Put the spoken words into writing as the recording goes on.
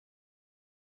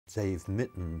Dave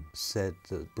Mitten said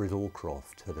that Britt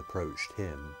Allcroft had approached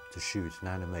him to shoot an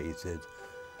animated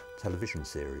television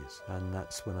series, and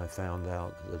that's when I found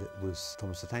out that it was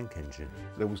Thomas the Tank Engine.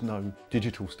 There was no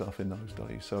digital stuff in those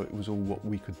days, so it was all what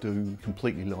we could do,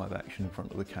 completely live action in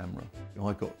front of the camera.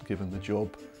 I got given the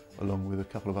job, along with a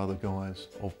couple of other guys,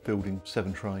 of building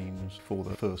 7 trains for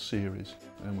the first series,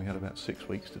 and we had about 6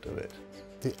 weeks to do it.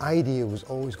 The idea was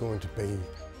always going to be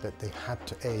that they had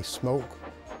to A, smoke,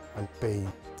 and B,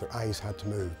 their eyes had to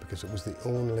move, because it was the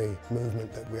only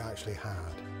movement that we actually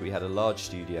had. We had a large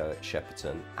studio at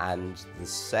Shepperton, and the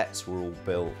sets were all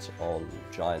built on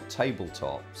giant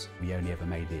tabletops. We only ever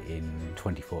made it in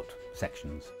 20-foot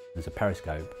sections. There's a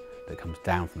periscope that comes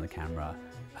down from the camera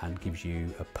and gives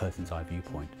you a person's eye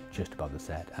viewpoint just above the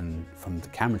set, and from the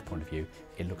camera's point of view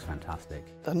it looks fantastic.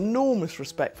 Enormous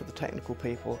respect for the technical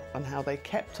people and how they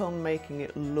kept on making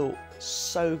it look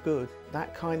so good.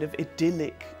 That kind of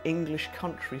idyllic English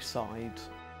countryside,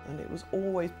 and it was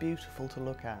always beautiful to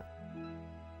look at.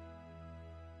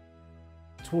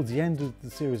 Towards the end of the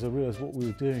series I realised what we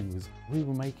were doing was we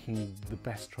were making the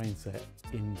best train set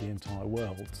in the entire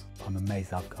world. I'm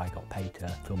amazed I got paid to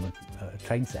film a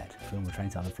train set, film a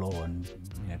train set on the floor, and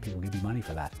people give me money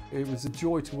for that. It was a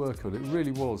joy to work on. It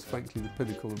really was, frankly, the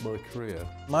pinnacle of my career.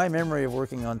 My memory of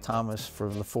working on Thomas for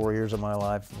the 4 years of my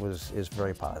life is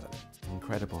very positive.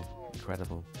 Incredible,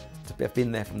 incredible. To have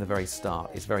been there from the very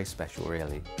start is very special,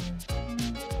 really.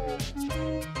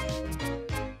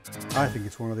 I think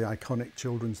it's one of the iconic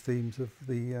children's themes of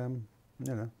the,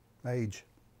 age.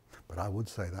 But I would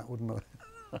say that, wouldn't I?